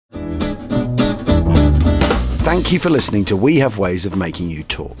Thank you for listening to We Have Ways of Making You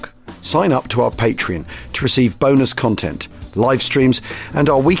Talk. Sign up to our Patreon to receive bonus content, live streams, and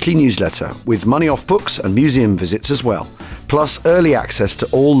our weekly newsletter with money off books and museum visits as well, plus early access to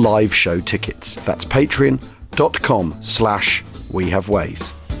all live show tickets. That's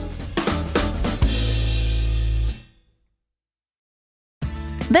patreon.com/wehaveways.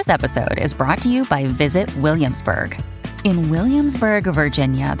 This episode is brought to you by Visit Williamsburg. In Williamsburg,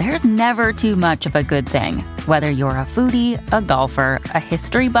 Virginia, there's never too much of a good thing. Whether you're a foodie, a golfer, a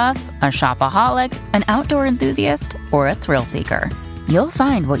history buff, a shopaholic, an outdoor enthusiast, or a thrill seeker, you'll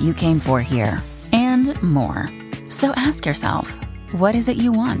find what you came for here and more. So ask yourself, what is it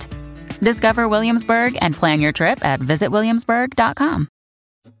you want? Discover Williamsburg and plan your trip at visitwilliamsburg.com.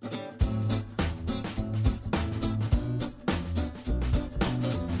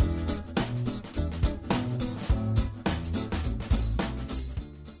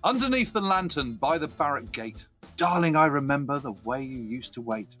 Underneath the lantern by the barrack gate, darling, I remember the way you used to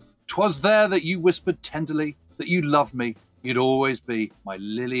wait. 'Twas there that you whispered tenderly that you loved me. You'd always be my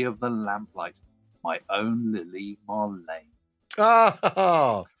lily of the lamplight, my own Lily Marlene.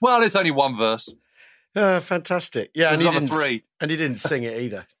 Oh, Well, it's only one verse. fantastic! Yeah, There's another three. And he didn't sing it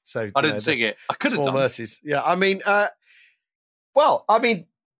either. So I didn't sing it. I could have Small done Mercies. Yeah, I mean,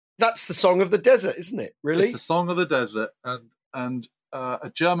 that's the song of the desert, isn't it? Really? It's the song of the desert, and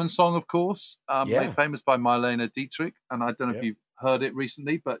a German song, of course, made famous by Marlene Dietrich. And I don't know if you've heard it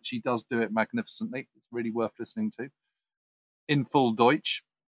recently, but she does do it magnificently. It's really worth listening to in full Deutsch.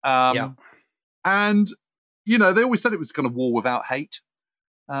 And, you know, they always said it was kind of war without hate.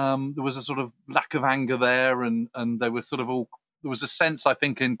 There was a sort of lack of anger there, and they were sort of all, there was a sense, I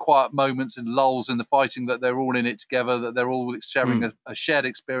think, in quiet moments and lulls in the fighting that they're all in it together, that they're all sharing a shared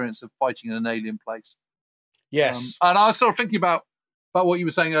experience of fighting in an alien place. Yes. And I was sort of thinking about what you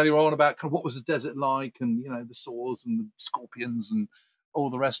were saying earlier on about kind of what was the desert like, and, you know, the saws and the scorpions and all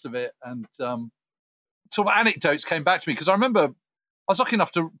the rest of it. And sort of anecdotes came back to me, because I remember I was lucky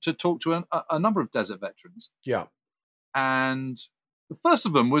enough to talk to a number of desert veterans. Yeah. And the first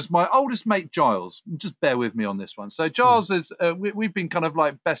of them was my oldest mate, Giles. Just bear with me on this one. So Giles is, we've been kind of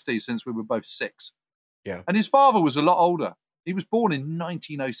like besties since we were both 6. Yeah. And his father was a lot older. He was born in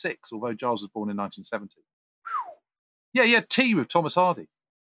 1906, although Giles was born in 1970. Yeah, he had tea with Thomas Hardy.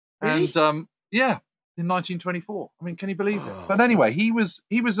 Really? And in 1924. I mean, can you believe it? But anyway, his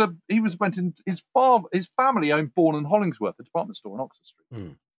family owned Bourne and Hollingsworth, a department store on Oxford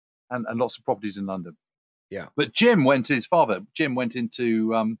Street, and lots of properties in London. Yeah. But Jim went into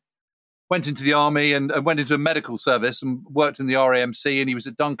the army and went into a medical service and worked in the RAMC, and he was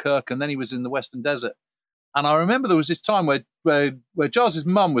at Dunkirk, and then he was in the Western Desert. And I remember there was this time where Giles's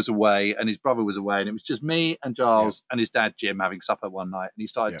mum was away and his brother was away, and it was just me and Giles and his dad Jim having supper one night, and he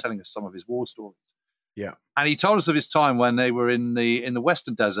started telling us some of his war stories. Yeah. And he told us of his time when they were in the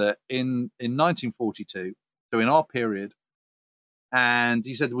Western Desert in 1942, so in our period. And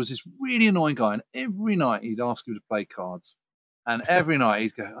he said there was this really annoying guy, and every night he'd ask him to play cards, and every night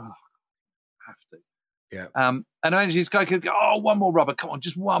he'd go, "Oh, I have to." Yeah. And eventually this guy could go, "Oh, one more rubber, come on,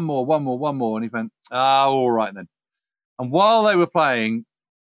 just one more. And he went, all right then. And while they were playing,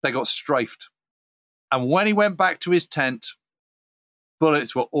 they got strafed. And when he went back to his tent,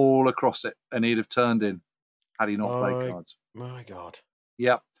 bullets were all across it, and he'd have turned in had he not played cards. My God.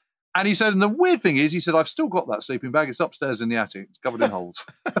 Yeah. And he said, and the weird thing is, he said, I've still got that sleeping bag. It's upstairs in the attic. It's covered in holes.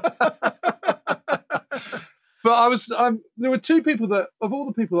 But there were two people that, of all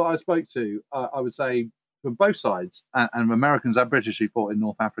the people that I spoke to, I would say from both sides, and Americans and British who fought in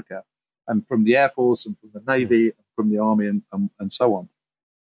North Africa, and from the Air Force and from the Navy, and from the Army and so on.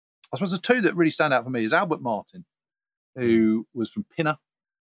 I suppose the two that really stand out for me is Albert Martin, who was from Pinner,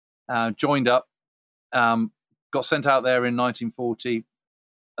 joined up, got sent out there in 1940,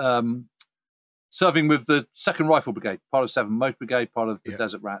 serving with the 2nd Rifle Brigade, part of 7th Motor Brigade, part of the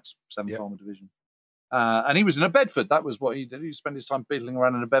Desert Rats, 7th Armored Division. And he was in a Bedford. That was what he did. He spent his time beetling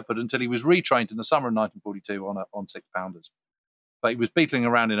around in a Bedford until he was retrained in the summer of 1942 on 6-pounders. But he was beetling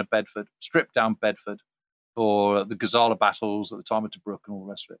around in a Bedford, stripped down Bedford for the Gazala battles at the time of Tobruk and all the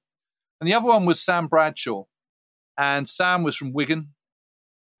rest of it. And the other one was Sam Bradshaw. And Sam was from Wigan.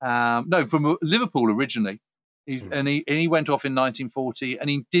 From Liverpool originally. And he went off in 1940, and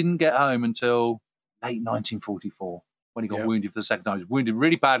he didn't get home until late 1944 when he got wounded for the second time. He was wounded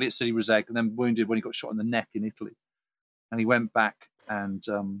really badly at Sidi Rezegh, and then wounded when he got shot in the neck in Italy. And he went back, and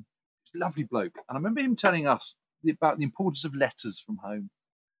he was a lovely bloke. And I remember him telling us about the importance of letters from home.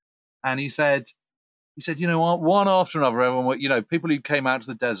 And he said, you know what, one after another, everyone, you know, people who came out to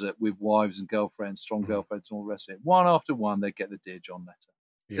the desert with wives and girlfriends, strong girlfriends and all the rest of it, one after one, they'd get the Dear John letter.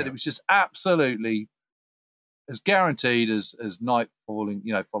 He said it was just absolutely as guaranteed as night falling,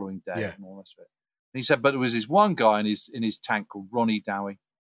 following day and all the rest of it. And he said, but there was this one guy in his tank called Ronnie Dowie,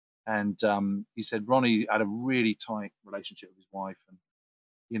 and he said Ronnie had a really tight relationship with his wife, and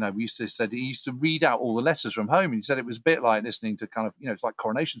he used to read out all the letters from home, and he said it was a bit like listening to kind of, it's like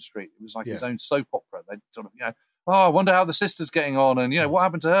Coronation Street. It was like his own soap opera. They'd sort of, oh, I wonder how the sister's getting on, and what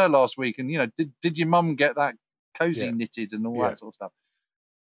happened to her last week, and did your mum get that cozy knitted and all that sort of stuff.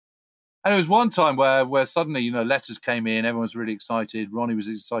 And it was one time where suddenly, letters came in, everyone was really excited. Ronnie was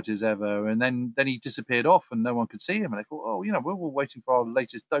as excited as ever, and then he disappeared off, and no one could see him. And they thought, oh, we're all waiting for our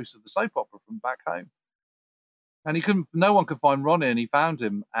latest dose of the soap opera from back home. And no one could find Ronnie, and he found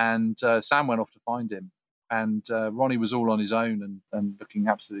him. And Sam went off to find him, and Ronnie was all on his own and looking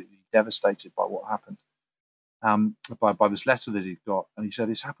absolutely devastated by what happened, by this letter that he'd got. And he said,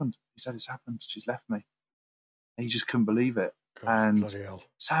 "It's happened." He said, "It's happened. She's left me." And he just couldn't believe it. God, and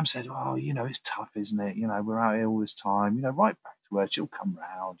Sam said, "Oh, it's tough, isn't it? We're out here all this time. Right back to her. She'll come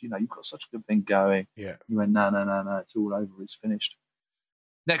round. You've got such a good thing going." Yeah. He went, no, it's all over. It's finished.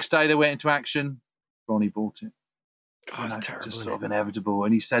 Next day they went into action. Ronnie bought it. God, it's terrible. Just sort of inevitable.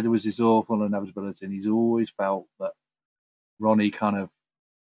 And he said there was this awful inevitability, and he's always felt that Ronnie kind of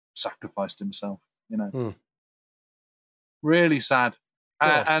sacrificed himself. Really sad.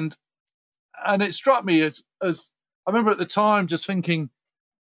 And it struck me as I remember at the time just thinking,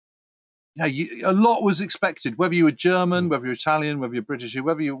 a lot was expected, whether you were German, whether you're Italian, whether you're British,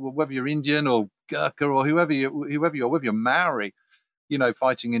 whether you're Indian or Gurkha or whoever you are, whether you're Maori,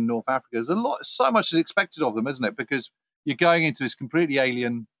 fighting in North Africa. There's so much is expected of them, isn't it? Because you're going into this completely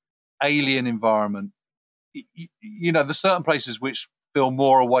alien environment. There's certain places which feel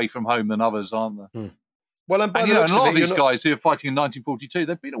more away from home than others, aren't there? Well, and by the a looks lot of these guys who are fighting in 1942,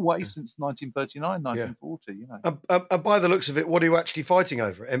 they've been away since 1939, 1940. And by the looks of it, what are you actually fighting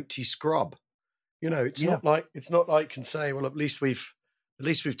over? Empty scrub. It's not like can say, well, at least we've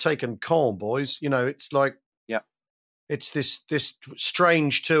taken Caen, boys. It's like it's this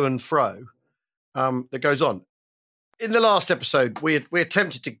strange to and fro that goes on. In the last episode, we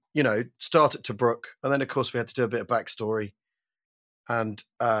attempted to start at Tobruk, and then of course we had to do a bit of backstory, and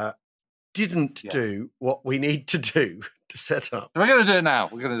didn't do what we need to do to set up. We're going to do it now.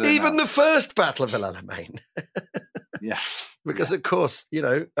 We're going to do even the first Battle of Alamein. Because of course,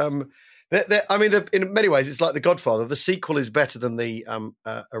 in many ways, it's like The Godfather. The sequel is better than the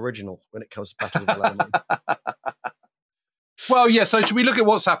original when it comes to Battle of Alamein. Well, yeah. So should we look at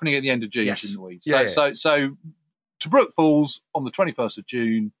what's happening at the end of June? Yes. Shouldn't we? So Tobruk falls on the 21st of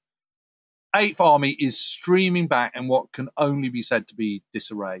June. 8th Army is streaming back in what can only be said to be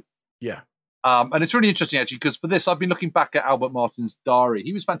disarray. Yeah. And it's really interesting, actually, because for this, I've been looking back at Albert Martin's diary.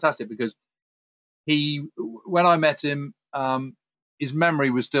 He was fantastic because when I met him, his memory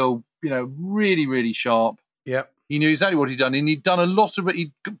was still, really, really sharp. Yeah. He knew exactly what he'd done. And he'd done a lot of it.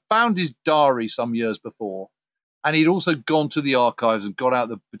 He'd found his diary some years before. And he'd also gone to the archives and got out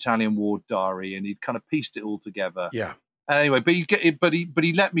the battalion ward diary, and he'd kind of pieced it all together. Yeah. Anyway, but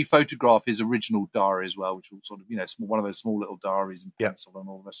he let me photograph his original diary as well, which was sort of one of those small little diaries in pencil and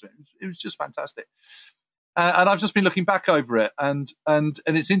all the rest of it. It was just fantastic. And I've just been looking back over it, and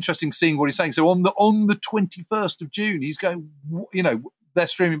it's interesting seeing what he's saying. So on the 21st of June, he's going, they're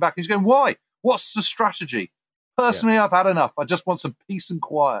streaming back, and he's going, why? What's the strategy? Personally, I've had enough. I just want some peace and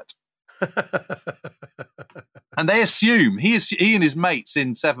quiet. And they assume he and his mates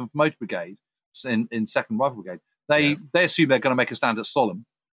in 7th Motor Brigade, in 2nd Rifle Brigade, they assume they're going to make a stand at Sollum,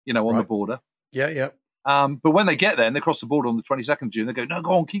 on the border. Yeah, yeah. But when they get there and they cross the border on the 22nd of June, they go, no,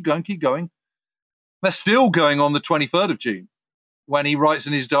 go on, keep going. They're still going on the 23rd of June when he writes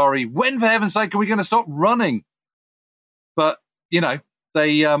in his diary, when, for heaven's sake, are we going to stop running? But,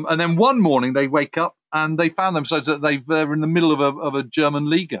 they and then one morning they wake up and they found themselves that they're in the middle of a German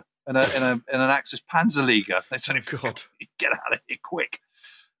Liga, in an Axis Panzer Liga. They said, God, get out of here quick.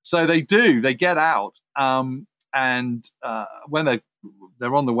 So they get out. And when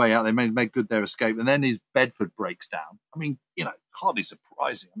they're on the way out, they make good their escape. And then his Bedford breaks down. I mean, hardly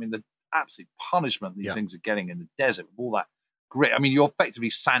surprising. I mean, the absolute punishment these things are getting in the desert with all that grit. I mean, you're effectively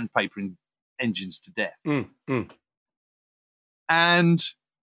sandpapering engines to death. And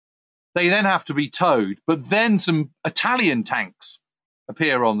they then have to be towed. But then some Italian tanks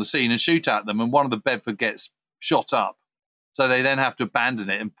appear on the scene and shoot at them. And one of the Bedford gets shot up. So they then have to abandon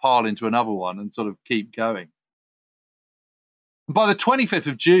it and pile into another one and sort of keep going. And by the 25th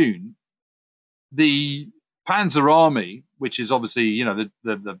of June, the Panzer Army, which is obviously,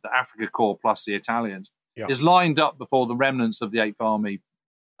 the Africa Corps plus the Italians, is lined up before the remnants of the 8th Army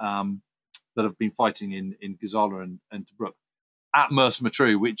that have been fighting in Gazala and Tobruk at Merce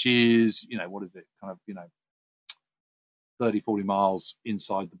Matruh, which is, what is it? Kind of, 30, 40 miles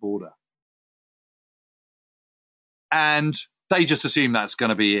inside the border. And they just assume that's going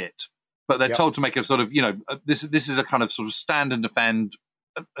to be it. But they're told to make a sort of, this is a kind of sort of stand and defend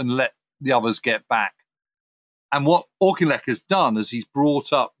and let the others get back. And what Auchinleck has done is he's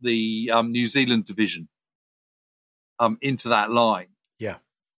brought up the New Zealand division into that line. Yeah.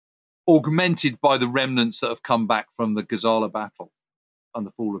 Augmented by the remnants that have come back from the Gazala battle and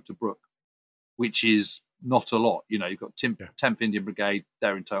the fall of Tobruk, which is not a lot. You've got 10th Indian Brigade,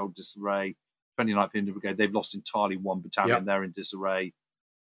 they're in total disarray. 29th Indian Brigade, they've lost entirely one battalion, they're in disarray.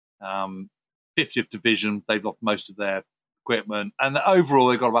 50th Division, they've lost most of their equipment. And overall,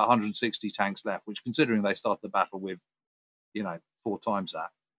 they've got about 160 tanks left, which, considering they started the battle with, 4 times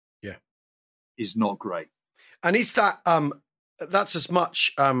that, is not great. And is that that's as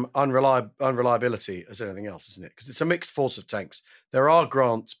much unreliability as anything else, isn't it? Because it's a mixed force of tanks. There are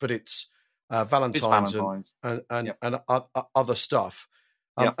Grants, but it's Valentines and other stuff.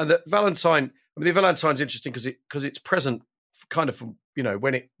 And the Valentine's interesting because it's present kind of from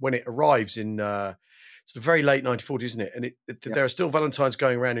when it arrives in sort of very late 1940s, isn't it? And there are still Valentines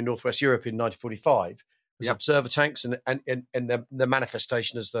going around in Northwest Europe in 1945 as observer tanks and the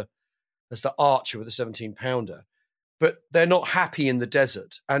manifestation as the Archer with a 17-pounder. But they're not happy in the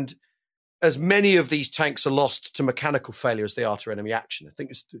desert. And as many of these tanks are lost to mechanical failure as they are to enemy action, I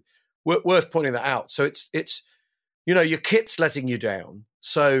think it's worth pointing that out. So it's your kit's letting you down,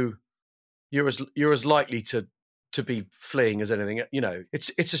 so you're as likely to be fleeing as anything.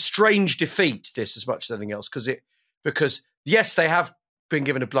 It's a strange defeat, this, as much as anything else, because yes, they have been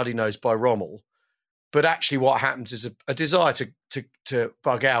given a bloody nose by Rommel, but actually what happens is a desire to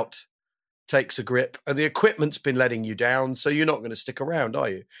bug out takes a grip, and the equipment's been letting you down, so you're not going to stick around, are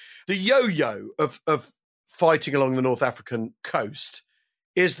you? The yo-yo of fighting along the North African coast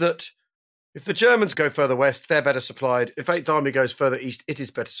is that if the Germans go further west, they're better supplied. If 8th Army goes further east, it is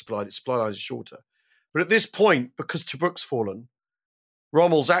better supplied. Its supply lines are shorter. But at this point, because Tobruk's fallen,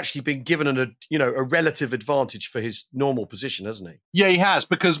 Rommel's actually been given a relative advantage for his normal position, hasn't he? Yeah, he has,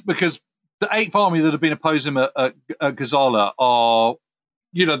 because the 8th Army that have been opposing him at Gazala are,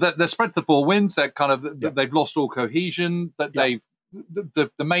 they're spread to the 4 winds. They're kind of they've lost all cohesion. That they've the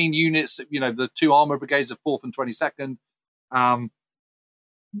main units, the 2 armour brigades of 4th and 22nd.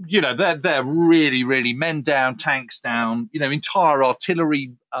 They're really, really men down, tanks down. Entire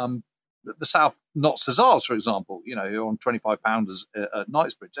artillery. The South Notts Hussars, for example, who are on 25-pounders at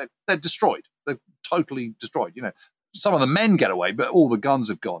Knightsbridge, they're destroyed. They're totally destroyed. Some of the men get away, but all the guns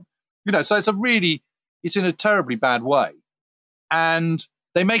have gone. So it's in a terribly bad way. And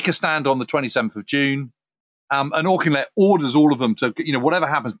they make a stand on the 27th of June, and Auchinleck orders all of them to, whatever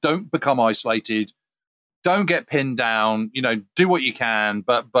happens, don't become isolated, don't get pinned down, do what you can,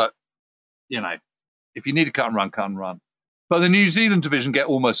 but if you need to cut and run. But the New Zealand division get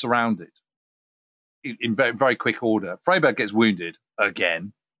almost surrounded in very, very quick order. Freyberg gets wounded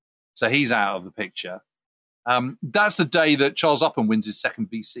again, so he's out of the picture. That's the day that Charles Upham wins his 2nd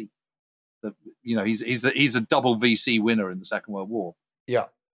VC. He's a double VC winner in the Second World War. Yeah,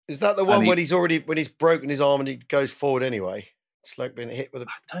 is that the one when he's broken his arm and he goes forward anyway? It's like being hit with a.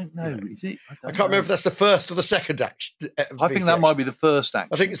 I don't know. Is it? I can't remember if that's the first or the second act. I think that might be the first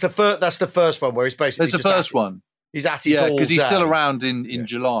act. I think it's the first. That's the first one where he's basically. It's the first one. He's at it all because he's day. still around in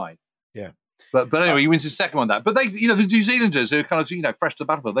July. Yeah, but anyway, he wins his second one. But they, the New Zealanders who are kind of fresh to the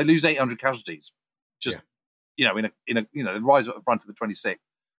battlefield, they lose 800 casualties. Just they rise at the front of the 26th.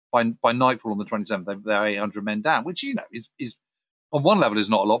 By nightfall on the 27th, they're 800 men down, which is on one level is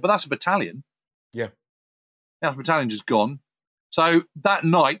not a lot, but that's a battalion. Yeah, the battalion just gone. So that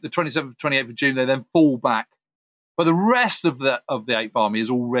night, the 27th, 28th of June, they then fall back. But the rest of the 8th Army is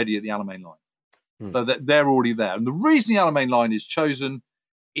already at the Alamein line. So they're already there. And the reason the Alamein line is chosen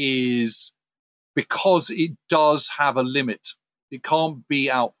is because it does have a limit. It can't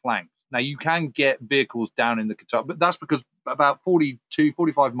be outflanked. Now, you can get vehicles down in the Qatar, but that's because about 42,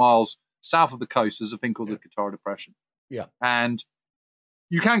 45 miles south of the coast, there's a thing called the Qatar Depression. Yeah. And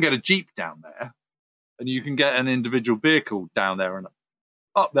you can get a Jeep down there, and you can get an individual vehicle down there and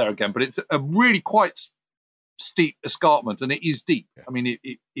up there again. But it's a really quite steep escarpment, and it is deep. Yeah. I mean,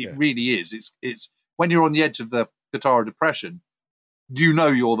 it really is. It's when you're on the edge of the Qatar Depression,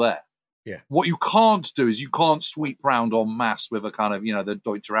 you're there. Yeah. What you can't do is you can't sweep round en masse with a kind of the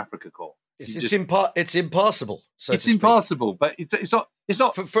Deutsche Afrika Korps. It's impossible. So it's impossible, but it's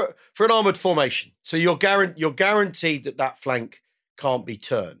not for an armoured formation. So you're guaranteed that flank can't be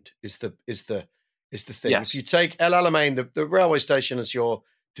turned. Is the thing. Yes. If you take El Alamein, the railway station, as your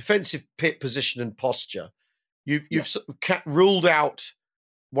defensive pit position and posture, you've sort of ruled out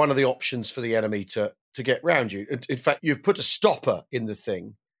one of the options for the enemy to to get round you. In fact, you've put a stopper in the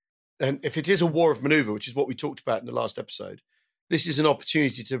thing. And if it is a war of maneuver, which is what we talked about in the last episode, this is an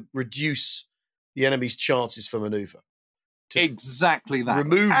opportunity to reduce the enemy's chances for maneuver. Exactly that.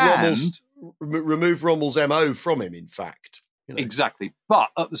 Remove Rommel's MO from him, in fact. Exactly. But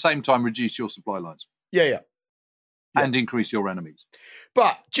at the same time, reduce your supply lines. Yeah. And increase your enemies.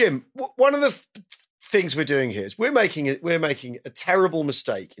 But, Jim, one of the things we're doing here is we're making a terrible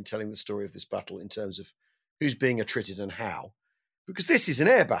mistake in telling the story of this battle in terms of who's being attrited and how, because this is an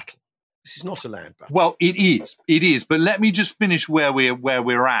air battle. This is not a land battle. Well, it is. But let me just finish where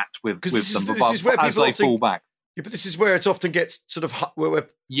we're at with them as they fall back. Yeah, but this is where it often gets sort of the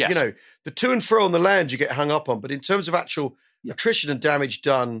to and fro on the land you get hung up on. But in terms of actual attrition and damage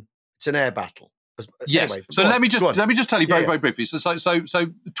done, it's an air battle. Yes. Anyway, so let me just tell you very briefly. So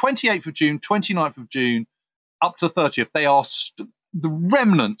the 28th of June, 29th of June, up to the 30th, they are the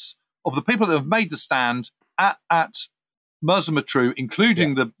remnants of the people that have made the stand at Merza-Matruh,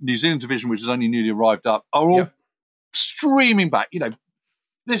 including the New Zealand division, which has only newly arrived up, are all streaming back.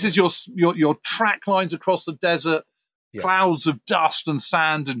 This is your track lines across the desert, clouds of dust and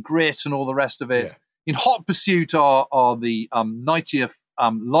sand and grit and all the rest of it. Yeah. In hot pursuit are the 90th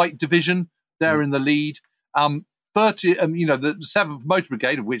Light Division. They're in the lead. The 7th Motor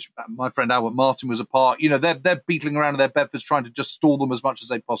Brigade, of which my friend Albert Martin was a part, they're beetling around in their Bedfords trying to just stall them as much as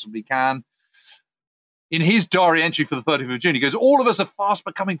they possibly can. In his diary entry for the 30th of June, he goes, all of us are fast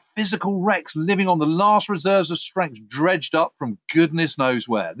becoming physical wrecks, living on the last reserves of strength dredged up from goodness knows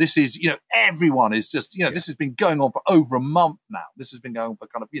where. This is, everyone is just, this has been going on for over a month now. This has been going on for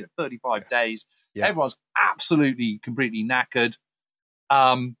kind of, 35 days. Yeah. Everyone's absolutely, completely knackered.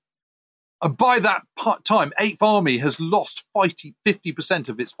 And by that time, 8th Army has lost 50%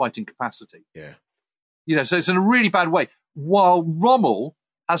 of its fighting capacity. Yeah. So it's in a really bad way. While Rommel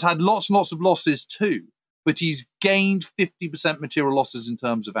has had lots and lots of losses too, but he's gained 50% material losses in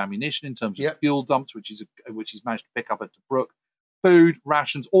terms of ammunition, in terms of fuel dumps, which he's managed to pick up at Tobruk, food,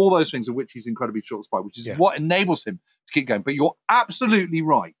 rations, all those things of which he's incredibly short supply, which is what enables him to keep going. But you're absolutely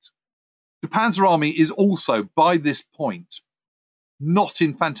right. The Panzer Army is also, by this point, not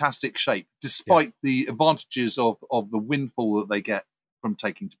in fantastic shape, despite the advantages of the windfall that they get from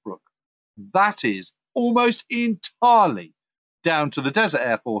taking Tobruk. That is almost entirely down to the Desert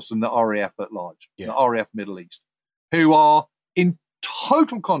Air Force and the RAF at large, the RAF Middle East, who are in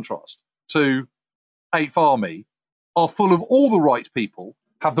total contrast to 8th Army, are full of all the right people,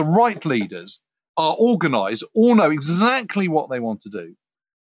 have the right leaders, are organised, all know exactly what they want to do,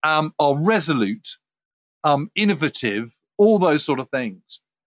 are resolute, innovative, all those sort of things.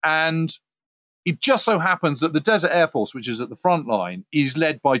 And it just so happens that the Desert Air Force, which is at the front line, is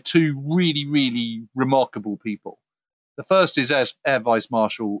led by two really, really remarkable people. The first is Air Vice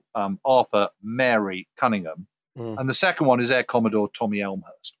Marshal Arthur Mary Cunningham, and the second one is Air Commodore Tommy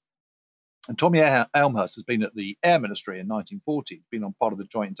Elmhurst. And Tommy Elmhurst has been at the Air Ministry in 1940, been on part of the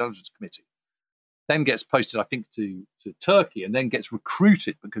Joint Intelligence Committee, then gets posted, I think, to Turkey, and then gets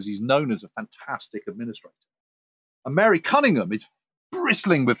recruited because he's known as a fantastic administrator. And Mary Cunningham is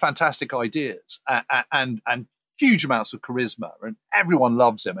bristling with fantastic ideas and huge amounts of charisma, and everyone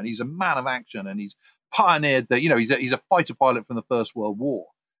loves him, and he's a man of action, and he's pioneered he's a fighter pilot from the First World War.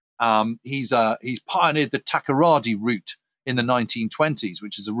 He's pioneered the Takoradi route in the 1920s,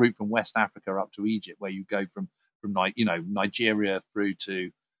 which is a route from West Africa up to Egypt, where you go from Nigeria through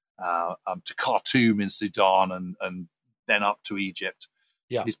to Khartoum in Sudan and then up to Egypt.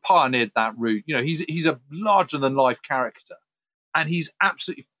 Yeah. He's pioneered that route. He's a larger than life character, and he's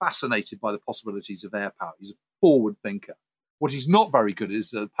absolutely fascinated by the possibilities of air power. He's a forward thinker. What he's not very good at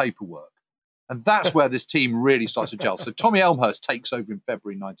is paperwork. And that's where this team really starts to gel. So Tommy Elmhurst takes over in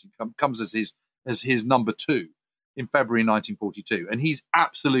February comes as his number 2 in February 1942. And he's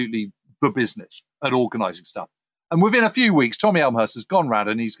absolutely the business at organising stuff. And within a few weeks, Tommy Elmhurst has gone round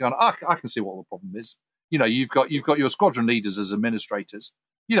and he's gone, I can see what the problem is. You've got your squadron leaders as administrators.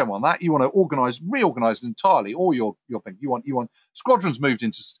 You don't want that. You want to reorganise entirely all your thing. You want squadrons moved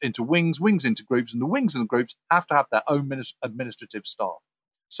into wings into groups, and the wings and the groups have to have their own administrative staff,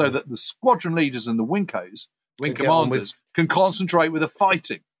 so that the squadron leaders and the wing commanders can concentrate with the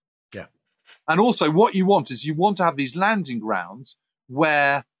fighting. Yeah. And also what you want to have these landing grounds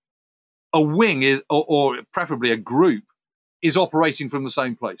where a wing is, or preferably a group, is operating from the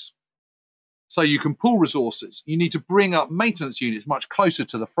same place. So you can pool resources. You need to bring up maintenance units much closer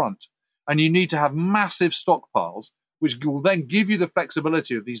to the front. And you need to have massive stockpiles, which will then give you the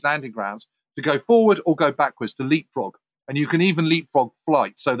flexibility of these landing grounds to go forward or go backwards, to leapfrog. And you can even leapfrog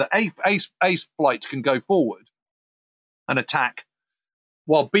flight, so that ace flight can go forward and attack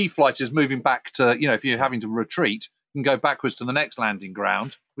while B flight is moving back to, if you're having to retreat, you can go backwards to the next landing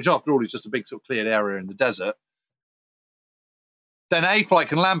ground, which after all is just a big sort of cleared area in the desert. Then A flight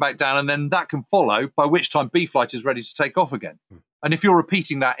can land back down, and then that can follow, by which time B flight is ready to take off again. And if you're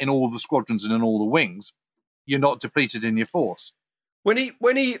repeating that in all the squadrons and in all the wings, you're not depleted in your force. When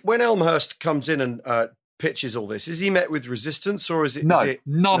Elmhurst comes in and pitches all this, is he met with resistance, or is it?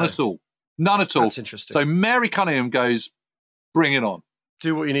 None at all. None at all. That's interesting. So Mary Cunningham goes, "Bring it on.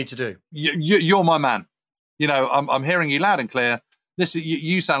 Do what you need to do. You're my man. I'm hearing you loud and clear.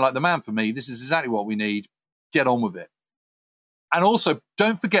 You sound like the man for me. This is exactly what we need. Get on with it." And also,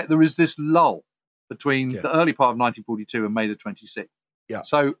 don't forget there is this lull between the early part of 1942 and May the 26th. Yeah.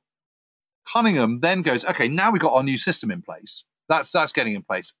 So Cunningham then goes, okay, now we've got our new system in place. That's getting in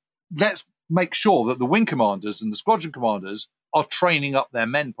place. Let's make sure that the wing commanders and the squadron commanders are training up their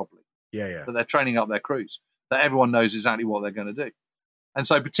men properly. Yeah. That they're training up their crews, that everyone knows exactly what they're going to do. And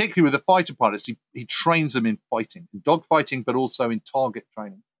so particularly with the fighter pilots, he trains them in fighting, in dogfighting, but also in target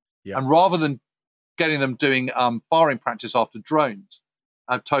training. Yeah. And rather than getting them doing firing practice after drones,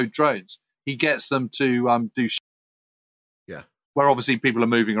 towed drones, he gets them to do where obviously people are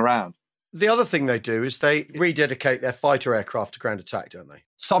moving around. The other thing they do is they rededicate their fighter aircraft to ground attack, don't they?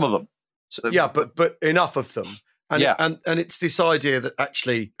 Some of them. But enough of them. And it's this idea that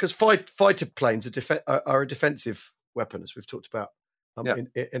actually, because fighter planes are a defensive weapon, as we've talked about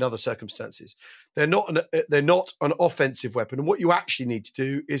in other circumstances. They're not an offensive weapon. And what you actually need to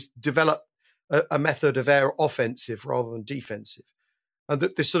do is develop a method of air offensive rather than defensive. And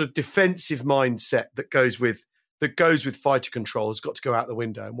that this sort of defensive mindset that goes with fighter control has got to go out the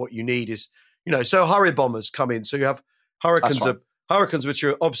window. And what you need is, so Hurry bombers come in. So you have Hurricanes, which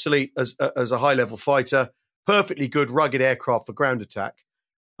are obsolete as a high level fighter, perfectly good rugged aircraft for ground attack.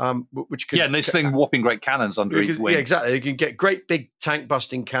 Which can, and they sling whopping great cannons under each wing. Yeah, exactly. You can get great big tank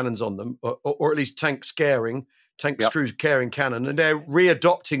busting cannons on them, or at least tank screw carrying cannon, and they're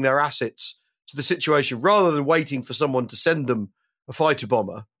readopting their assets to the situation rather than waiting for someone to send them a fighter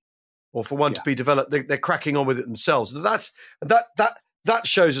bomber or for one to be developed. They're cracking on with it themselves. And that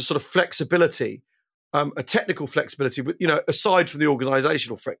shows a sort of flexibility, a technical flexibility. But aside from the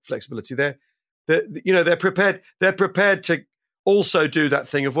organisational flexibility, they're prepared. They're prepared to also do that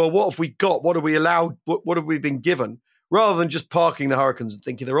thing of, well, what have we got? What are we allowed? What have we been given? Rather than just parking the Hurricanes and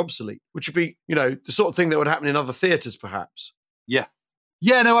thinking they're obsolete, which would be, the sort of thing that would happen in other theatres, perhaps. Yeah,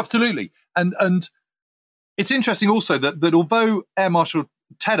 no, absolutely. And it's interesting also that although Air Marshal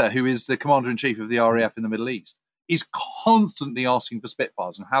Tedder, who is the Commander-in-Chief of the RAF in the Middle East, is constantly asking for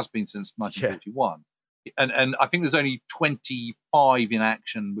Spitfires and has been since 1941. And I think there's only 25 in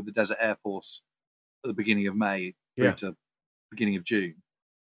action with the Desert Air Force at the beginning of May through to beginning of June.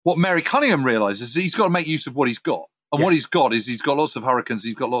 What Mary Cunningham realises is he's got to make use of what he's got. And what he's got is he's got lots of Hurricanes,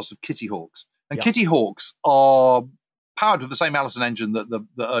 he's got lots of Kitty Hawks. And Kitty Hawks are powered with the same Allison engine that the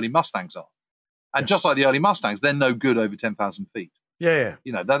early Mustangs are. And just like the early Mustangs, they're no good over 10,000 feet. Yeah.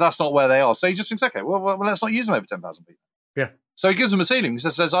 That's not where they are. So he just thinks, okay, well, let's not use them over 10,000 feet. Yeah. So he gives them a ceiling. He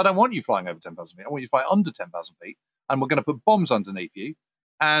says, I don't want you flying over 10,000 feet. I want you to fly under 10,000 feet. And we're going to put bombs underneath you.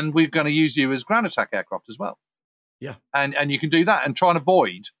 And we're going to use you as ground attack aircraft as well. Yeah. And you can do that and try and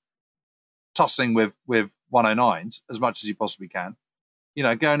avoid tussling with 109s as much as you possibly can.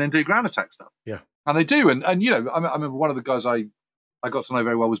 Going and do ground attack stuff. Yeah. And they do. And I remember one of the guys I got to know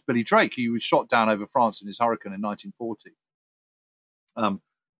very well was Billy Drake. He was shot down over France in his Hurricane in 1940.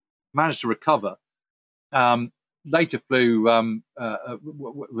 Managed to recover. Later flew,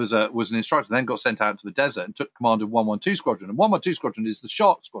 was an instructor, then got sent out to the desert and took command of 112 Squadron. And 112 Squadron is the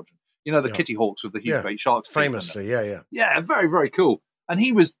Shark Squadron. The Kitty Hawks with the huge great sharks. Famously, yeah. Yeah, very, very cool. And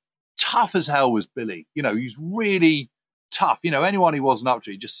he was tough as hell, was Billy. He's really tough. Anyone he wasn't up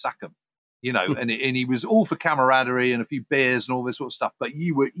to, he'd just sack him. And he was all for camaraderie and a few beers and all this sort of stuff. But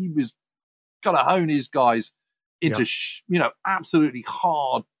he was got to hone his guys into, absolutely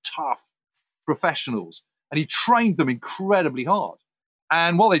hard, tough professionals. And he trained them incredibly hard.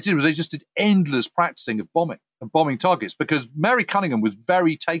 And what they did was they just did endless practicing of bombing targets, because Mary Cunningham was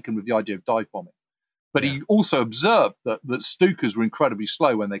very taken with the idea of dive bombing. But he also observed that Stukas were incredibly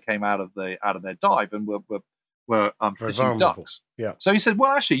slow when they came out of their dive and were hitting ducks. Yeah. So he said,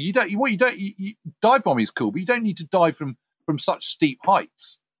 well, actually, dive bombing is cool, but you don't need to dive from such steep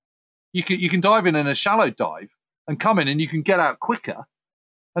heights. You can dive in a shallow dive and come in, and you can get out quicker,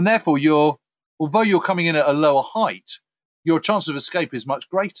 and therefore although you're coming in at a lower height, your chance of escape is much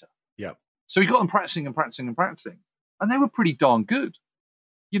greater. Yeah. So he got them practicing, and they were pretty darn good,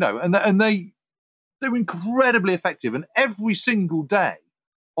 and they were incredibly effective. And every single day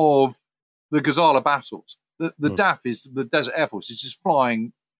of the Gazala battles, The DAF is the Desert Air Force. It's just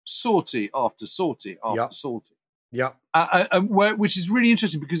flying sortie after sortie after sortie. Yeah. Which is really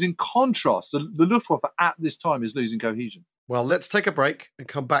interesting because in contrast, the Luftwaffe at this time is losing cohesion. Well, let's take a break and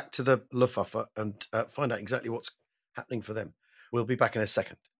come back to the Luftwaffe and find out exactly what's happening for them. We'll be back in a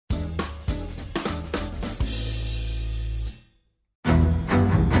second.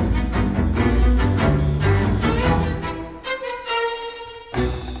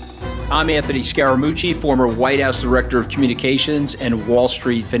 I'm Anthony Scaramucci, former White House Director of Communications and Wall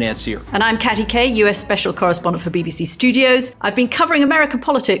Street financier. And I'm Katty Kay, US Special Correspondent for BBC Studios. I've been covering American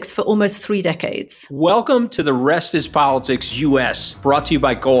politics for almost 3 decades. Welcome to The Rest is Politics US, brought to you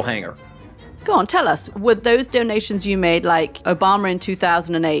by Goalhanger. Go on, tell us, were those donations you made, like Obama in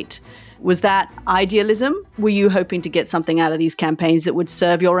 2008, was that idealism? Were you hoping to get something out of these campaigns that would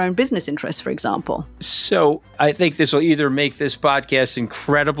serve your own business interests, for example? So I think this will either make this podcast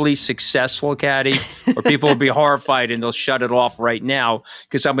incredibly successful, Katty, or people will be horrified and they'll shut it off right now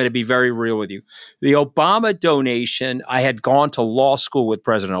because I'm going to be very real with you. The Obama donation, I had gone to law school with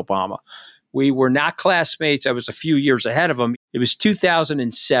President Obama. We were not classmates. I was a few years ahead of him. It was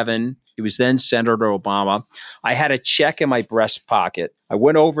 2007. He was then Senator Obama. I had a check in my breast pocket. I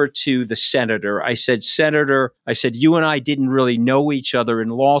went over to the senator. I said, Senator, you and I didn't really know each other in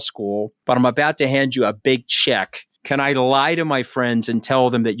law school, but I'm about to hand you a big check. Can I lie to my friends and tell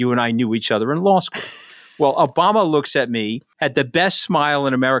them that you and I knew each other in law school? Well, Obama looks at me, had the best smile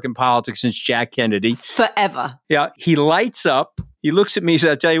in American politics since Jack Kennedy. Forever. Yeah, he lights up. He looks at me and says,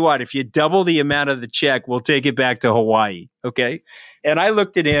 I'll tell you what, if you double the amount of the check, we'll take it back to Hawaii. Okay. And I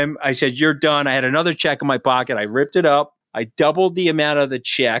looked at him. I said, you're done. I had another check in my pocket. I ripped it up. I doubled the amount of the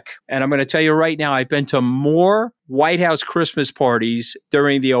check. And I'm going to tell you right now, I've been to more White House Christmas parties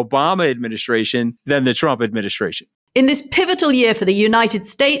during the Obama administration than the Trump administration. In this pivotal year for the United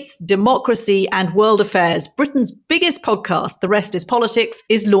States, democracy, and world affairs, Britain's biggest podcast, The Rest is Politics,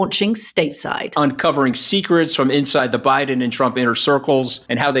 is launching stateside. Uncovering secrets from inside the Biden and Trump inner circles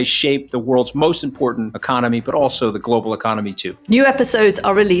and how they shape the world's most important economy, but also the global economy too. New episodes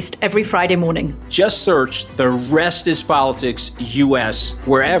are released every Friday morning. Just search The Rest is Politics US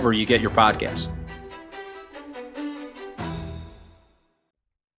wherever you get your podcasts.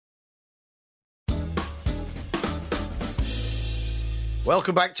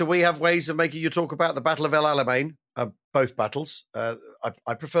 Welcome back to We Have Ways of Making You Talk About the Battle of El Alamein. Both battles.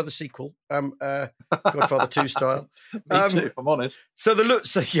 I prefer the sequel, Godfather 2 style. Me too, if I'm honest. So the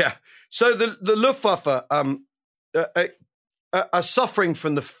Luftwaffe are suffering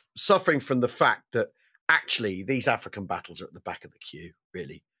from the fact that actually these African battles are at the back of the queue,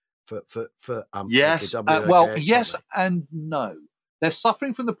 really. Yes. Yes and no. They're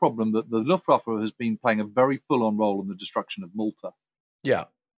suffering from the problem that the Luftwaffe has been playing a very full-on role in the destruction of Malta. Yeah.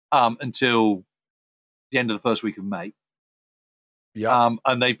 Until the end of the first week of May. Yeah.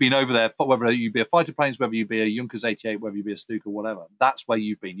 And they've been over there, whether you be a fighter planes, whether you be a Junkers 88, whether you be a Stuka, whatever. That's where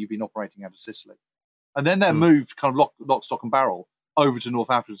you've been. You've been operating out of Sicily. And then they're moved kind of lock, stock and barrel over to North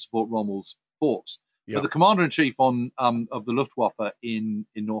Africa to support Rommel's force. Yeah. But the commander-in-chief of the Luftwaffe in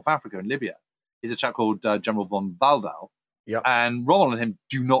North Africa, in Libya, is a chap called General von Waldau. Yeah. And Rommel and him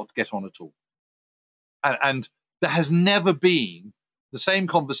do not get on at all. And there has never been the same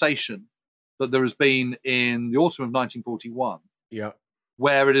conversation that there has been in the autumn of 1941,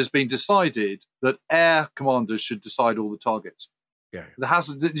 where it has been decided that air commanders should decide all the targets. Yeah,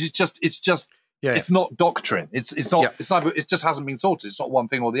 it's not doctrine. It's not. It just hasn't been sorted. It's not one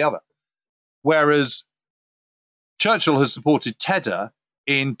thing or the other. Whereas Churchill has supported Tedder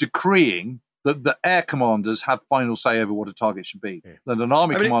in decreeing that the air commanders have final say over what a target should be. Yeah. That an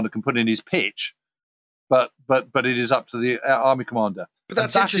army commander can put in his pitch. But it is up to the army commander.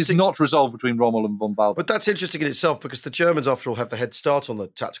 But that is not resolved between Rommel and von Waldau. But that's interesting in itself because the Germans, after all, have the head start on the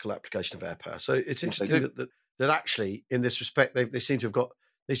tactical application of air power. So it's interesting that actually, in this respect, they seem to have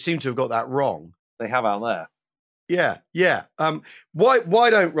got that wrong. They have out there. Yeah. Why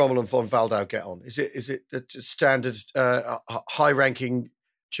don't Rommel and von Waldau get on? Is it a standard high-ranking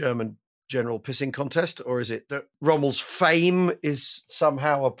German general pissing contest, or is it that Rommel's fame is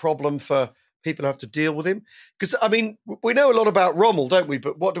somehow a problem for people who have to deal with him? Because I mean, we know a lot about Rommel, don't we?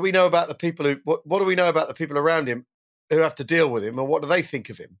 But what do we know about the people who? What do we know about the people around him who have to deal with him, and what do they think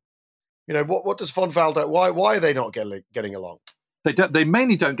of him? You know, what does von Waldau? Why are they not getting along? They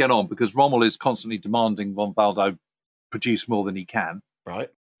mainly don't get on because Rommel is constantly demanding von Waldau produce more than he can. Right.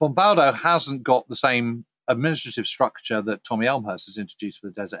 Von Waldau hasn't got the same administrative structure that Tommy Elmhurst has introduced for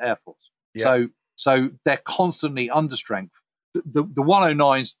the Desert Air Force. Yeah. So they're constantly under strength. The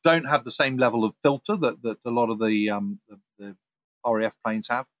 109s don't have the same level of filter that a lot of the RAF planes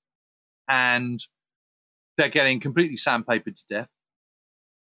have, and They're getting completely sandpapered to death.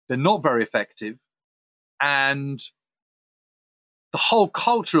 They're not very effective. And the whole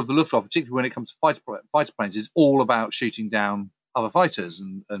culture of the Luftwaffe, particularly when it comes to fighter planes, is all about shooting down other fighters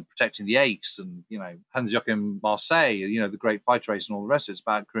and protecting the ace. And, Hans-Joachim Marseille, the great fighter ace and all the rest of it's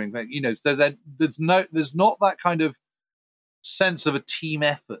about crewing. So there's not that kind of sense of a team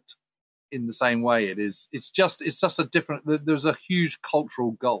effort in the same way. It's just a different, there's a huge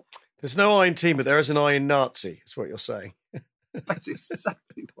cultural gulf. There's no I in team, but there is an I in Nazi, is what you're saying. That's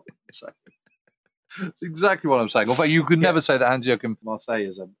exactly what I'm saying. That's exactly what I'm saying. Although you could never say that Hans-Joachim Marseille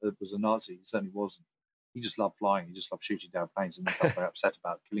was a Nazi. He certainly wasn't. He just loved flying. He just loved shooting down planes and he got very upset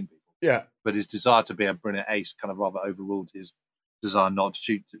about killing people. Yeah. But his desire to be a brilliant ace kind of rather overruled his desire not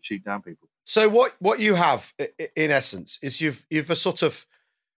to shoot down people. So what you have, in essence, is you've a sort of,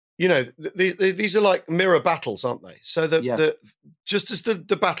 these are like mirror battles, aren't they? So just as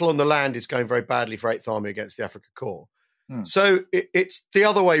the battle on the land is going very badly for 8th Army against the Afrika Korps, so it's the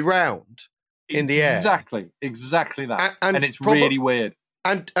other way round in the air. Exactly that. And it's really weird.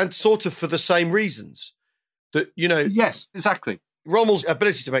 And sort of for the same reasons that, Yes, exactly. Rommel's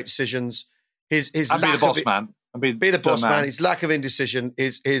ability to make decisions, his and lack be the boss man. And be the boss man, his lack of indecision,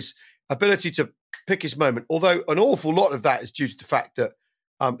 his ability to pick his moment. Although an awful lot of that is due to the fact that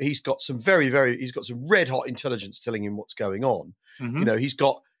he's got some he's got some red hot intelligence telling him what's going on. Mm-hmm.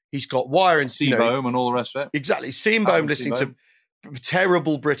 He's got wire and Seabohm and all the rest of it. Exactly. Seabohm listening to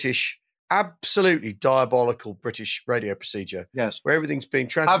terrible British, absolutely diabolical British radio procedure. Yes. Where everything's being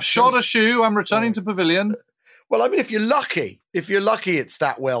I've shot a shoe. I'm returning to pavilion. Well, I mean, if you're lucky, it's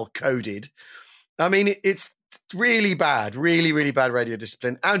that well coded. I mean, it's really bad, really, really bad radio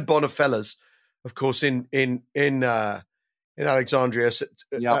discipline. And Bonifellas, of course, in Alexandria.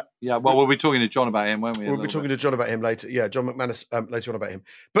 Yeah. Well, we'll be talking to John about him, won't we? We'll be talking to John about him later. Yeah, John McManus later on about him.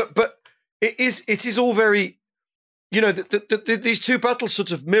 But it is all very, these two battles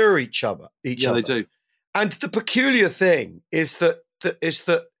sort of mirror each other. Yeah, they do. And the peculiar thing is that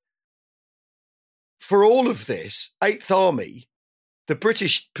for all of this, 8th Army, the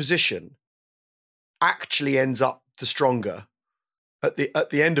British position actually ends up the stronger at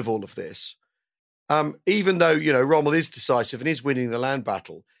the end of all of this. Even though, Rommel is decisive and is winning the land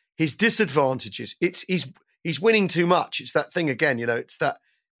battle, his disadvantages, he's winning too much. It's that thing again, it's that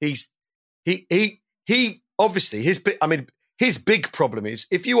he obviously his big problem is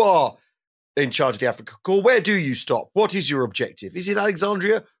if you are in charge of the Afrika Korps, where do you stop? What is your objective? Is it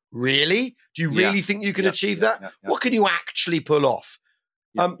Alexandria? Really? Do you really think you can achieve that? Yeah. What can you actually pull off?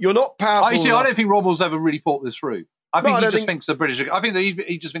 Yeah. You're not powerful. I don't think Rommel's ever really thought this through. I think he just thinks the British. I think that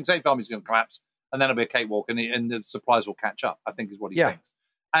he just thinks 8th Army is going to collapse, and then it'll be a cakewalk, and the supplies will catch up. I think is what he thinks.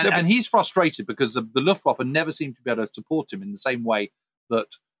 And he's frustrated because the Luftwaffe never seem to be able to support him in the same way that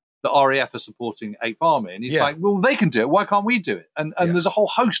the RAF are supporting 8th Army. And he's like, well, they can do it. Why can't we do it? And there's a whole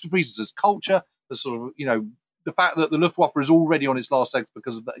host of reasons. There's culture. There's sort of the fact that the Luftwaffe is already on its last legs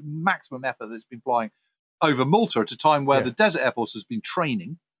because of the maximum effort that's been flying over Malta at a time where the Desert Air Force has been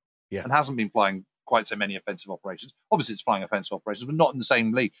training and hasn't been flying quite so many offensive operations. Obviously, it's flying offensive operations, but not in the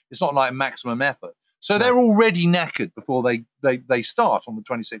same league. It's not like maximum effort. So they're already knackered before they start on the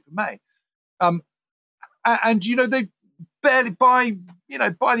 26th of May. They barely by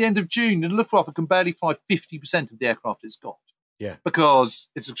the end of June, the Luftwaffe can barely fly 50% of the aircraft it's got. Yeah, because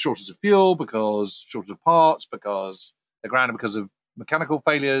it's a shortage of fuel, because shortage of parts, because they're grounded because of mechanical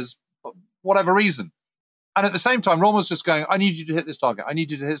failures, whatever reason. And at the same time, Rommel's just going, "I need you to hit this target. I need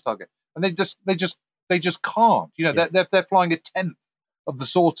you to hit this target," and they just can't. They're flying 1/10 of the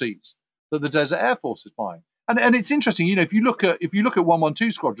sorties that the Desert Air Force is flying. And it's interesting, if you look at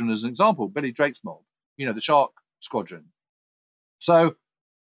 112 Squadron as an example, Billy Drake's mob, the Shark Squadron. So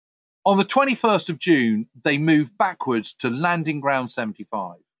on the 21st of June, they move backwards to landing ground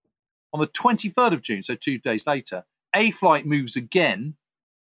 75. On the 23rd of June, so 2 days later, A flight moves again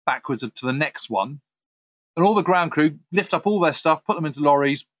backwards to the next one. And all the ground crew lift up all their stuff, put them into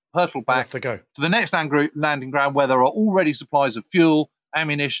lorries, hurtle back to the next landing ground where there are already supplies of fuel,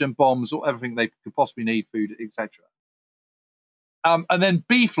 ammunition, bombs, or everything they could possibly need, food, etc. And then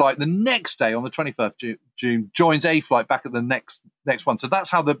B flight the next day on the 21st of June joins A flight back at the next one. So that's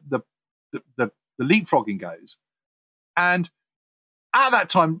how the leapfrogging goes. And at that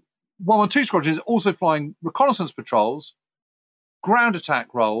time, 112 Squadron is also flying reconnaissance patrols, ground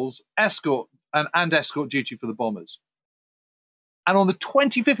attack roles, escort and escort duty for the bombers. And on the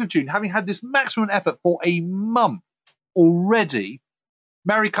 25th of June, having had this maximum effort for a month already,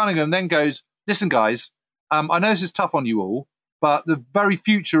 Mary Cunningham then goes, "Listen, guys, I know this is tough on you all, but the very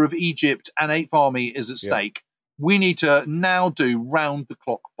future of Egypt and 8th Army is at stake. We need to now do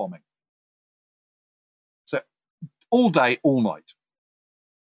round-the-clock bombing." So all day, all night,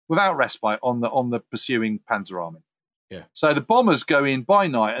 without respite on the pursuing Panzer Army. Yeah. So the bombers go in by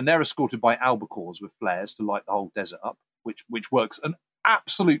night, and they're escorted by albacores with flares to light the whole desert up, which works an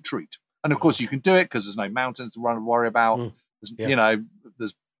absolute treat. And of course, you can do it because there's no mountains to worry about.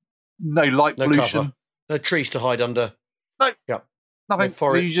 There's no light pollution, cover. No trees to hide under. No,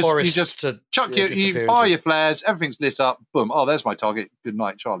 nothing. You just to chuck you fire your flares. Everything's lit up. Boom! Oh, there's my target. Good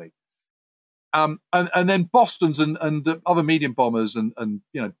night, Charlie. And then Boston's and the other medium bombers and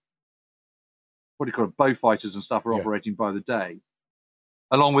what do you call it, bow fighters and stuff are operating by the day,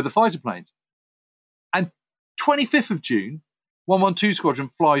 along with the fighter planes. And 25th of June, 112 Squadron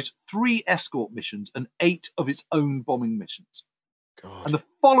flies 3 escort missions and 8 of its own bombing missions. God. And the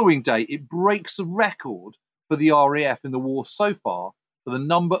following day, it breaks the record for the RAF in the war so far for the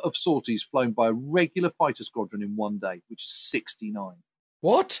number of sorties flown by a regular fighter squadron in one day, which is 69.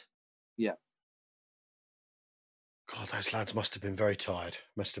 What? Yeah. God, those lads must have been very tired.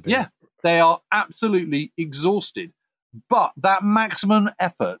 Must have been. Yeah, they are absolutely exhausted. But that maximum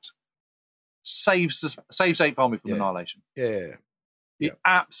effort saves 8th Army from annihilation. Yeah. It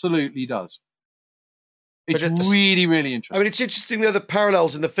absolutely does. It's But really, really interesting. I mean, it's interesting, though, the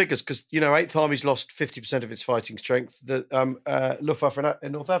parallels in the figures, because, 8th Army's lost 50% of its fighting strength. The Luftwaffe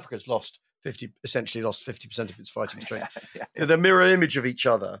in North Africa's essentially lost 50% of its fighting strength. They're the mirror image of each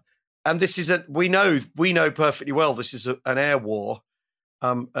other. And this is we know perfectly well this is an air war.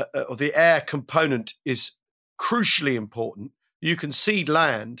 The air component is crucially important. You concede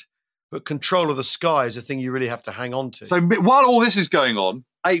land, but control of the sky is a thing you really have to hang on to. So while all this is going on,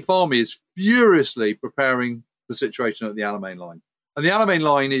 8th Army is furiously preparing the situation at the Alamein line. And the Alamein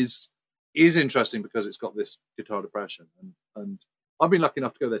line is interesting because it's got this guitar depression. And I've been lucky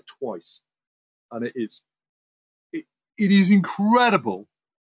enough to go there twice. And it is incredible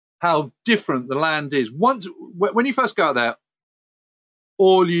how different the land is. When you first go out there,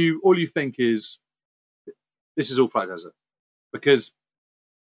 all you think is, this is all flat desert. Because,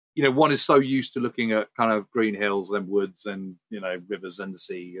 one is so used to looking at kind of green hills and woods and, rivers and the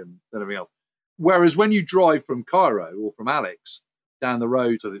sea and everything else. Whereas when you drive from Cairo or from Alex down the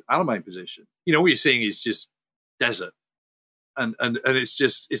road to the Alamein position, what you're seeing is just desert. And it's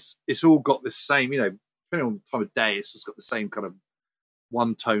just, it's all got the same, depending on the time of day, it's just got the same kind of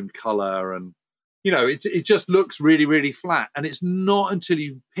one-tone color, and it just looks really, really flat. And it's not until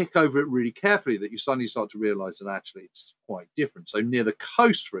you pick over it really carefully that you suddenly start to realize that actually it's quite different. So near the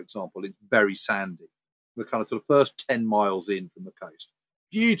coast, for example, it's very sandy. The kind of sort of first 10 miles in from the coast,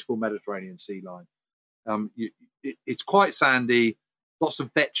 beautiful Mediterranean sea line. It's quite sandy, lots of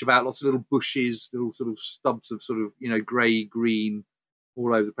vetch about, lots of little bushes, little sort of stubs of sort of grey green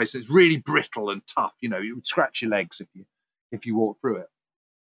all over the place. And it's really brittle and tough. You would scratch your legs if you walk through it.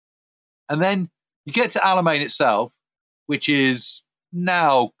 And then you get to Alamein itself, which is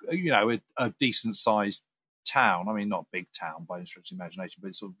now, a decent-sized town. I mean, not a big town by any stretch of the imagination, but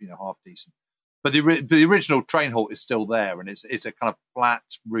it's sort of, half decent. But the original train halt is still there, and it's a kind of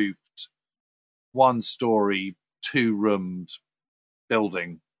flat-roofed, one-story, 2-roomed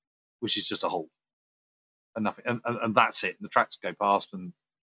building, which is just a halt and nothing, and that's it. And the tracks go past, and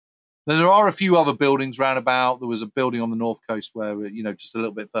then there are a few other buildings round about. There was a building on the north coast where, just a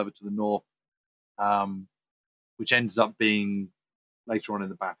little bit further to the north, which ended up being later on in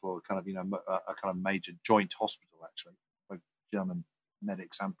the battle a kind of, a kind of major joint hospital, actually, for German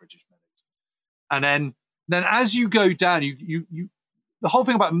medics and British medics. And then as you go down, you the whole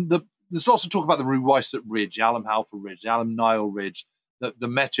thing about there's lots of talk about the Ruwaisat Ridge, the Alam Halfa Ridge, the Alam Nile Ridge, the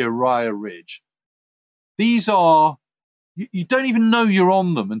Meteor Raya Ridge. These are, you don't even know you're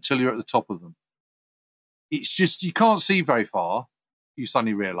on them until you're at the top of them. It's just, you can't see very far, you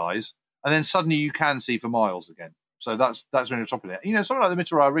suddenly realise, and then suddenly you can see for miles again. So that's when you're on top of it. Something like the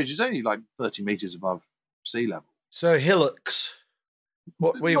Meteor Raya Ridge is only like 30 metres above sea level. So hillocks.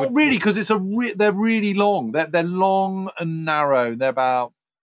 Not really, because they're really long. They're long and narrow. They're about,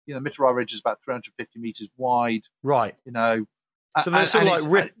 Meteor Raya Ridge is about 350 metres wide. Right. So they're sort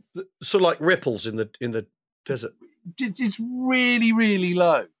of like ripples in the desert. It's really, really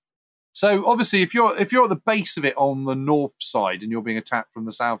low. So obviously, if you're at the base of it on the north side and you're being attacked from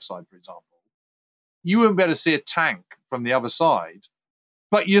the south side, for example, you wouldn't be able to see a tank from the other side,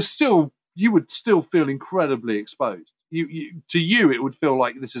 but you would still feel incredibly exposed. To you, it would feel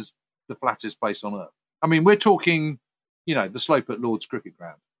like this is the flattest place on earth. I mean, we're talking, the slope at Lord's Cricket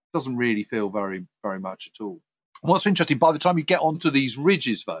Ground. It doesn't really feel very, very much at all. What's interesting, by the time you get onto these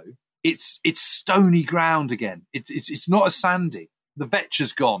ridges, though, it's stony ground again. It's not as sandy. The vetch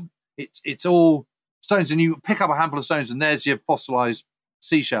has gone. It's all stones, and you pick up a handful of stones, and there's your fossilized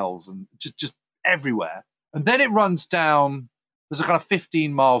seashells, and just everywhere. And then it runs down, there's a kind of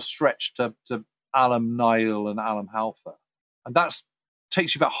 15-mile stretch to Alam Nail and Alam Halfa. And that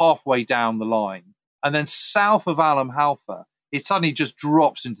takes you about halfway down the line. And then south of Alam Halfa, it suddenly just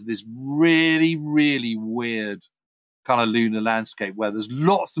drops into this really, really weird kind of lunar landscape where there's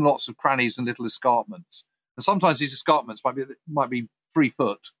lots and lots of crannies and little escarpments. And sometimes these escarpments might be 3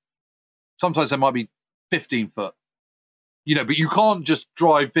 foot. Sometimes they might be 15 foot. But you can't just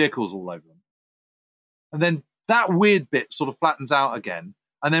drive vehicles all over them. And then that weird bit sort of flattens out again.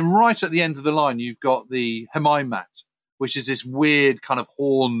 And then right at the end of the line, you've got the Hemaimat, which is this weird kind of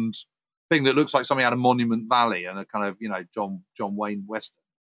horned thing that looks like something out of Monument Valley and a kind of, John Wayne Western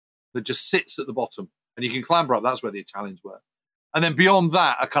that just sits at the bottom. And you can clamber up. That's where the Italians were. And then beyond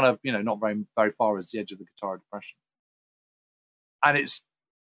that, a kind of, not very, very far is the edge of the Guitarra Depression. And it's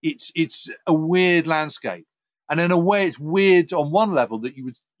a weird landscape. And in a way, it's weird on one level that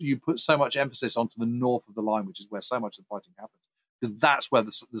you put so much emphasis onto the north of the line, which is where so much of the fighting happens, because that's where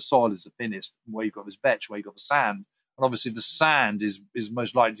the soil is the thinnest, where you've got this vetch, where you've got the sand, and obviously the sand is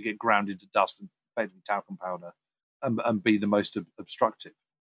most likely to get ground into dust and effectively talcum powder, and be the most obstructive.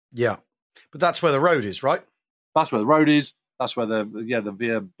 Yeah, but that's where the road is, right? That's where the road is. That's where the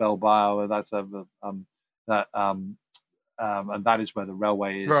Via Bilbao. And that is where the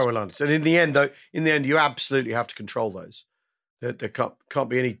railway is. Railway lines. And in the end, you absolutely have to control those. There can't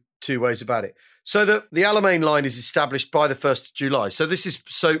be any two ways about it. So the Alamein line is established by the 1st of July. So this is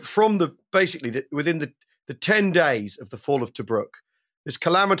from within the 10 days of the fall of Tobruk, this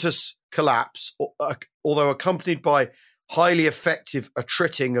calamitous collapse, although accompanied by highly effective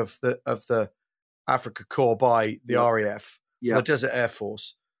attriting of the Africa Corps by the RAF, the Desert Air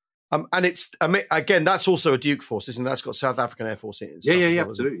Force. And it's, again, that's also a Duke force, isn't it? That's got South African Air Force in it. Yeah,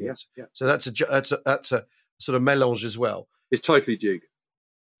 absolutely. Yeah. So that's a sort of melange as well. It's totally Duke.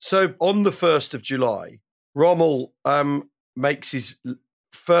 So on the 1st of July, Rommel makes his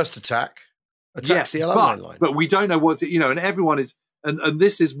first attacks the Alamein line. But we don't know and everyone is, and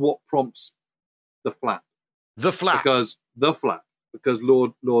this is what prompts the flap. Because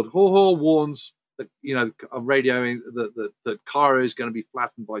Lord Haw warns that, on radioing that Cairo is going to be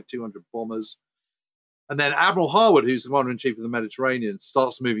flattened by 200 bombers. And then Admiral Harwood, who's the commander-in-chief of the Mediterranean,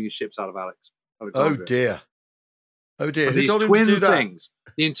 starts moving his ships out of Alexandria. Oh dear. These twin things.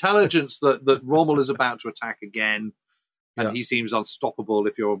 The intelligence that Rommel is about to attack again, and he seems unstoppable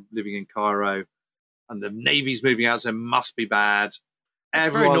if you're living in Cairo, and the Navy's moving out, so it must be bad.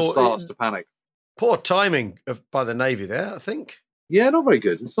 Everyone starts to panic. Poor timing by the Navy there, I think. Yeah, not very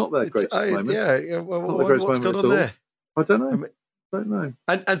good. It's not their greatest moment. Yeah. Well, what's going on there? I don't know.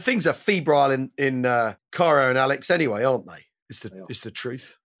 And things are febrile in Cairo and Alex anyway, aren't they? Is the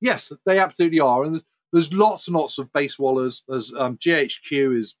truth? Yes, they absolutely are. And there's lots and lots of base wallers. There's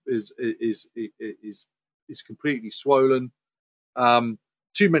GHQ is completely swollen.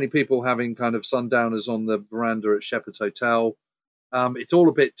 Too many people having kind of sundowners on the veranda at Shepherd's Hotel. It's all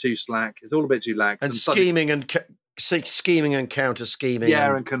a bit too slack. It's all a bit too lax. And scheming and counter scheming.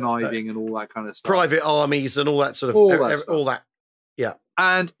 Yeah, and conniving and all that kind of stuff. Private armies and all that sort of all that. Yeah.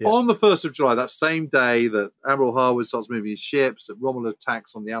 And on the 1st of July, that same day that Admiral Harwood starts moving his ships, that Rommel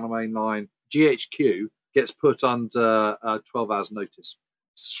attacks on the Alamein line, GHQ gets put under 12 hours notice.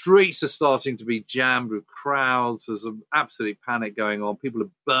 Streets are starting to be jammed with crowds. There's an absolute panic going on. People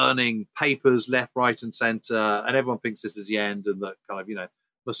are burning papers left, right, and centre, and everyone thinks this is the end, and that kind of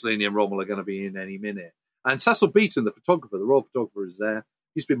Mussolini and Rommel are going to be in any minute. And Cecil Beaton, the photographer, the royal photographer, is there.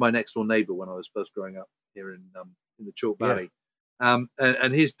 He used to be my next door neighbour when I was first growing up here in the Chalk Valley. And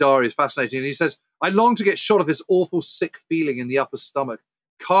his diary is fascinating. And he says, "I long to get shot of this awful sick feeling in the upper stomach.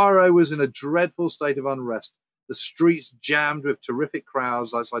 Cairo was in a dreadful state of unrest. The streets jammed with terrific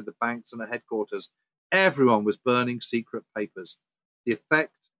crowds outside the banks and the headquarters. Everyone was burning secret papers. The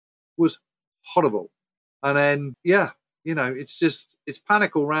effect was horrible." And then, it's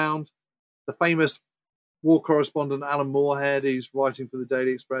panic all round. The famous war correspondent Alan Moorhead, who's writing for the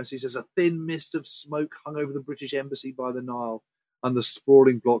Daily Express, he says, "A thin mist of smoke hung over the British embassy by the Nile and the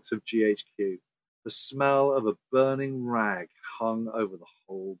sprawling blocks of GHQ. The smell of a burning rag hung over the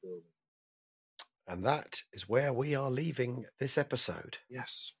whole building." And that is where we are leaving this episode.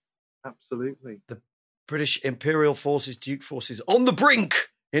 Yes, absolutely. The British Imperial Forces, Duke Forces, on the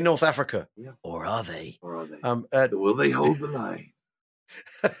brink in North Africa. Yeah. Or are they? Will they hold the line?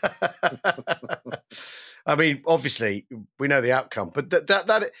 I mean, obviously, we know the outcome, but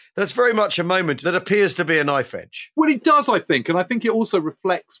that's very much a moment that appears to be a knife edge. Well, it does, I think, and I think it also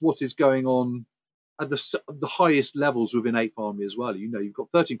reflects what is going on at the highest levels within 8th Army as well. You've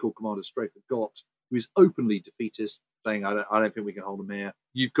got 13th Corps Commander Strafford Gott, who is openly defeatist, saying, I don't think we can hold them here.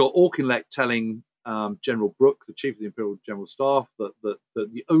 You've got Auchinleck telling General Brooke, the chief of the Imperial General Staff, that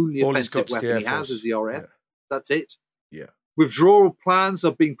the only All he's offensive got's the weapon Air he has Force. is the RAF. Yeah. That's it. Yeah. Withdrawal plans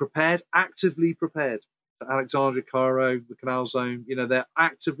are being prepared, actively prepared. Alexandria, Cairo, the Canal Zone, they're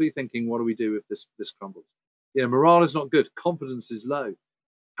actively thinking, what do we do if this crumbles? Morale is not good. Confidence is low.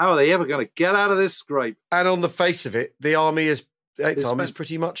 How are they ever going to get out of this scrape? And on the face of it, the Army is 8th Army is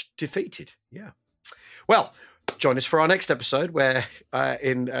pretty much defeated. Yeah. Well, join us for our next episode where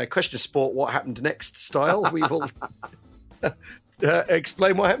in Question of Sport, What Happened Next style, we will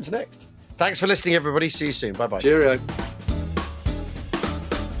explain what happens next. Thanks for listening, everybody. See you soon. Bye-bye. Cheerio.